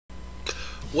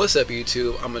What's up,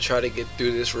 YouTube? I'm gonna try to get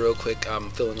through this real quick. I'm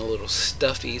feeling a little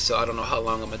stuffy, so I don't know how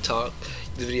long I'm gonna talk.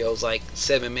 The video is like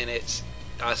 7 minutes.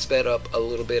 I sped up a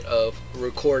little bit of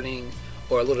recording,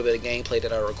 or a little bit of gameplay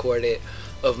that I recorded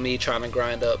of me trying to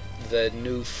grind up the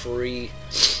new free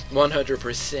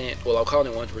 100%. Well, I'll call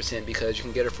it 100% because you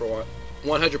can get it for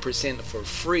 100% for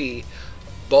free.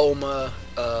 Bulma.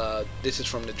 This is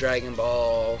from the Dragon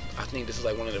Ball. I think this is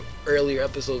like one of the earlier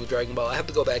episodes of Dragon Ball. I have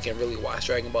to go back and really watch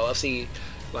Dragon Ball. I've seen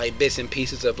like bits and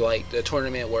pieces of like the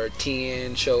tournament where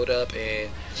Tien showed up and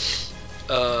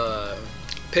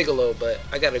Piccolo, but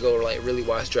I gotta go like really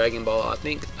watch Dragon Ball. I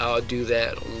think I'll do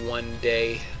that one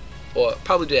day, or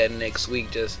probably do that next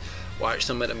week. Just watch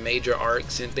some of the major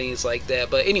arcs and things like that.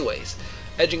 But anyways,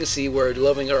 as you can see, we're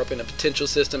leveling her up in the potential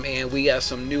system, and we have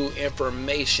some new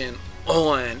information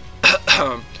on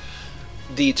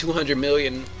the 200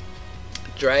 million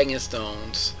dragon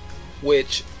stones,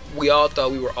 which we all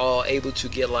thought we were all able to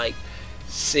get like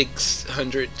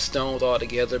 600 stones all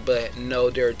together, but no,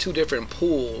 there are two different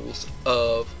pools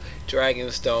of dragon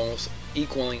stones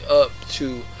equaling up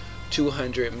to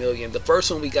 200 million. The first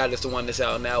one we got is the one that's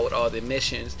out now with all the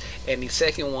missions, and the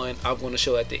second one I'm going to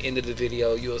show at the end of the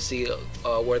video. You'll see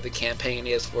where the campaign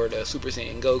is for the Super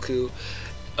Saiyan Goku.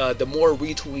 The more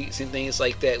retweets and things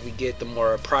like that we get, the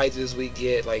more prizes we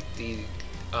get, like the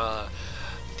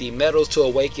medals to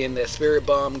awaken the Spirit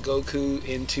Bomb Goku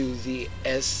into the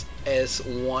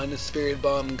SS1 Spirit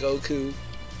Bomb Goku.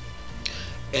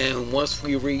 And once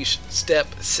we reach step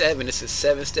 7, it's a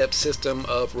 7-step system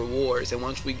of rewards, and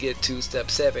once we get to step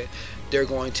 7, they're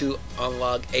going to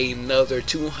unlock another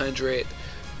 200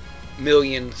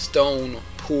 million stone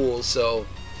pool. So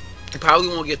you probably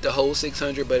won't get the whole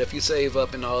 600, but if you save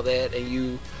up and all that and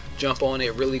you jump on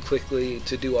it really quickly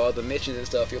to do all the missions and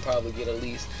stuff, you'll probably get at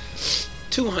least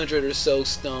 200 or so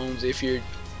stones if you're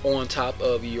on top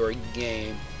of your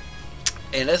game.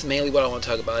 And that's mainly what I want to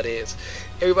talk about. Is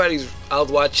I was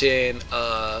watching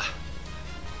the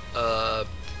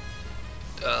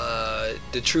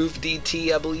Truth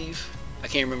DT, I believe. I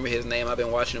can't remember his name. I've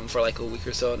been watching him for like a week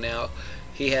or so now.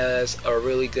 He has a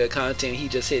really good content. He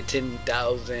just hit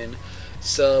 10,000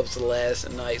 subs last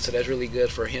night, so that's really good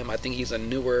for him. I think he's a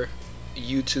newer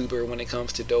YouTuber when it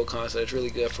comes to Dokkan, so that's really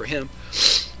good for him.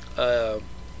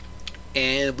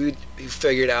 And we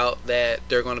figured out that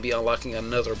they're going to be unlocking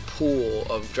another pool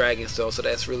of dragon stones, so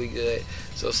that's really good.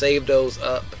 So save those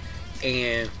up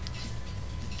and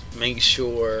make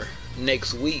sure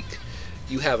next week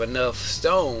you have enough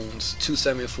stones to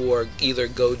summon for either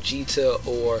Gogeta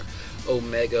or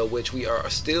Omega, which we are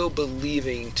still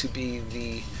believing to be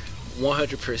the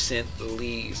 100%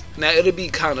 leads. Now it'll be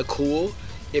kind of cool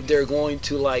if they're going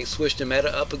to like switch the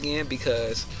meta up again,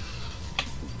 because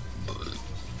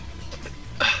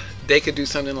they could do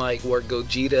something like where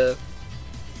Gogeta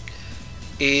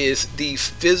is the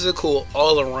physical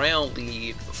all-around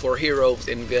lead for heroes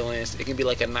and villains. It can be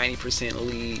like a 90%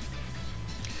 lead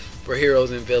for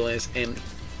heroes and villains, and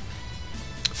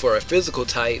for physical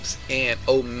types, and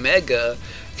Omega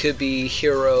could be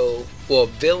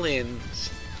villains.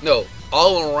 No,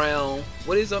 all around.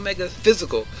 What is Omega?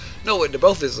 Physical. No, they're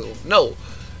both physical. No,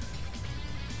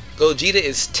 Gogeta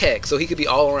is tech, so he could be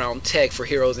all around tech for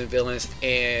heroes and villains,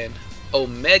 and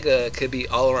Omega could be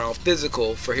all around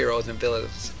physical for heroes and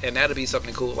villains, and that'll be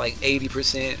something cool, like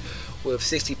 80% with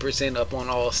 60% up on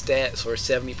all stats, or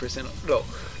 70%. No,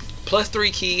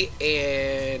 +3 key,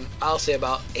 and I'll say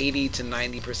about 80 to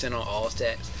 90% on all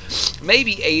stats.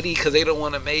 Maybe 80 because they don't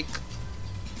want to make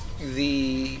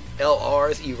the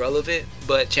LRs irrelevant,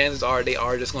 but chances are they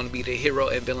are just going to be the hero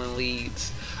and villain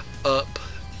leads up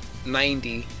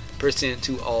 90%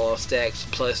 to all stacks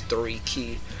 +3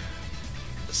 key.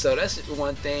 So that's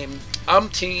one thing. I'm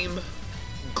team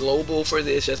global for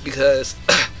this just because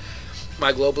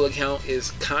my global account is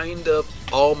kind of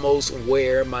almost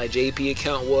where my JP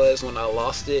account was when I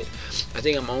lost it. I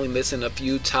think I'm only missing a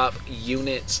few top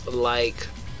units like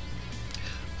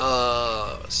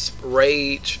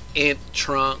Rage, Int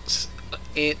Trunks,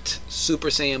 Int Super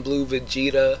Saiyan Blue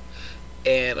Vegeta,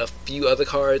 and a few other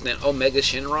cards, and Omega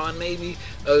Shenron maybe.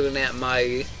 Other than that,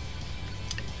 my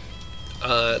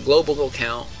global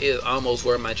account is almost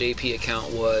where my JP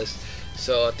account was.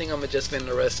 So I think I'm gonna just spend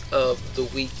the rest of the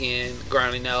weekend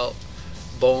grinding out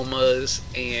Bulmas,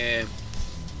 and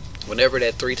whenever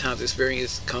that 3 times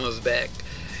experience comes back,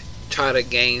 try to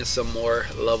gain some more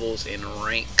levels in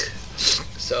rank.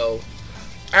 So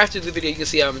after the video, you can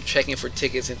see I'm checking for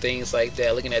tickets and things like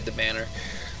that, looking at the banner.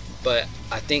 But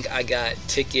I think I got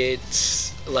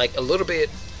tickets like a little bit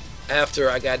after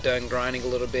I got done grinding a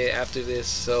little bit after this.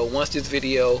 So once this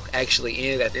video actually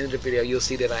ends, at the end of the video, you'll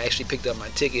see that I actually picked up my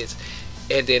tickets,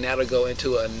 and then that'll go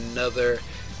into another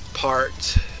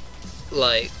part,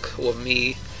 like with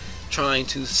me trying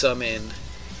to summon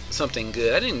something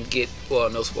good. I didn't get, well,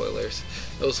 no spoilers,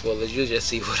 you'll just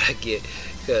see what I get,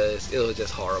 because it was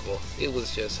just horrible. It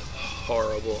was just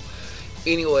horrible.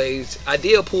 Anyways, I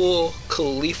did pull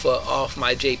Khalifa off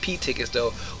my JP tickets though,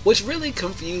 which really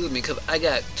confused me, because I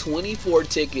got 24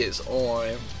 tickets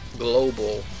on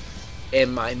Global,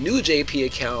 and my new JP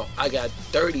account I got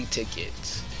 30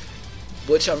 tickets,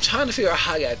 which I'm trying to figure out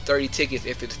how I got 30 tickets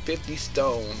if it's 50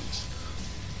 stones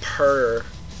per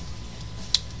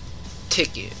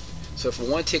ticket. So for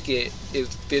one ticket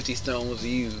is 50 stones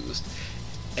used,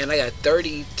 and I got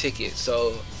 30 tickets.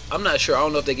 So I'm not sure. I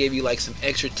don't know if they gave you like some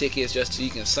extra tickets just so you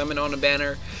can summon on the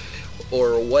banner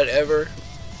or whatever.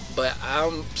 But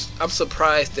I'm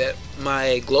surprised that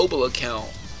my global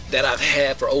account that I've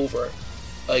had for over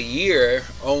a year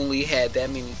only had that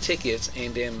many tickets,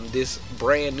 and then this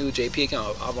brand new JP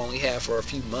account I've only had for a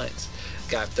few months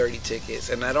got 30 tickets.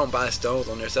 And I don't buy stones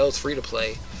on there, so it's free to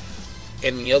play.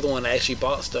 And the other one I actually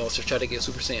bought stones to try to get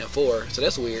Super Saiyan 4, so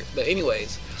that's weird. But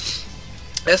anyways,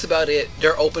 that's about it.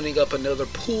 They're opening up another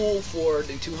pool for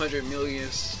the 200 million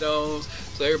stones,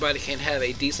 so everybody can have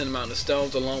a decent amount of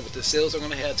stones, along with the sales they're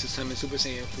going to have to summon Super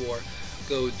Saiyan 4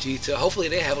 Gogeta. Hopefully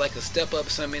they have like a step up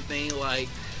summon thing, like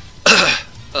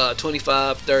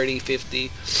 25, 30,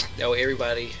 50. That way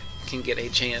everybody can get a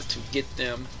chance to get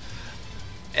them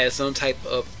at some type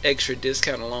of extra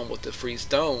discount along with the free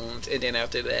stones, and then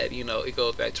after that, you know, it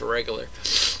goes back to regular.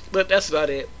 But that's about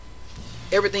it.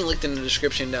 Everything linked in the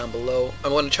description down below.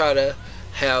 I'm going to try to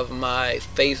have my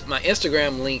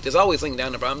Instagram linked. It's always linked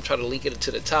down there, but I'm trying to link it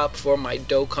to the top for my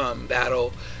Dokkan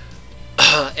Battle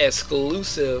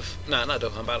exclusive. Not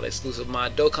Dokkan Battle exclusive. My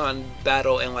Dokkan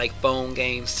Battle and like phone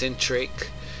game centric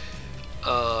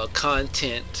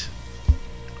content.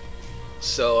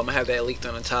 So I'm gonna have that linked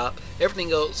on the top.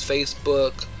 Everything else,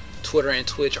 Facebook, Twitter, and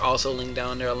Twitch, also linked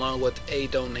down there, along with a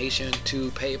donation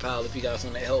to PayPal if you guys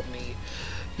want to help me,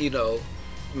 you know,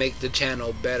 make the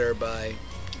channel better by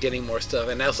getting more stuff.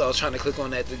 And that's why I was trying to click on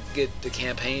that to get the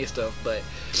campaign stuff, but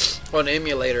on the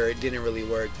emulator it didn't really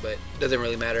work, but it doesn't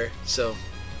really matter. So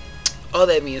all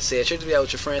that being said, share the video out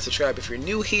with your friends, subscribe if you're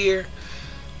new here,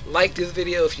 like this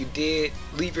video if you did,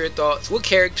 leave your thoughts. What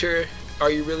character are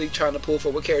you really trying to pull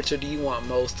for? What character do you want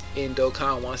most in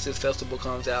Dokkan once this festival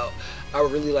comes out? I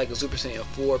would really like a Super Saiyan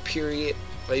 4 period.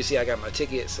 But you see I got my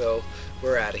ticket, so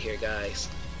we're out of here, guys.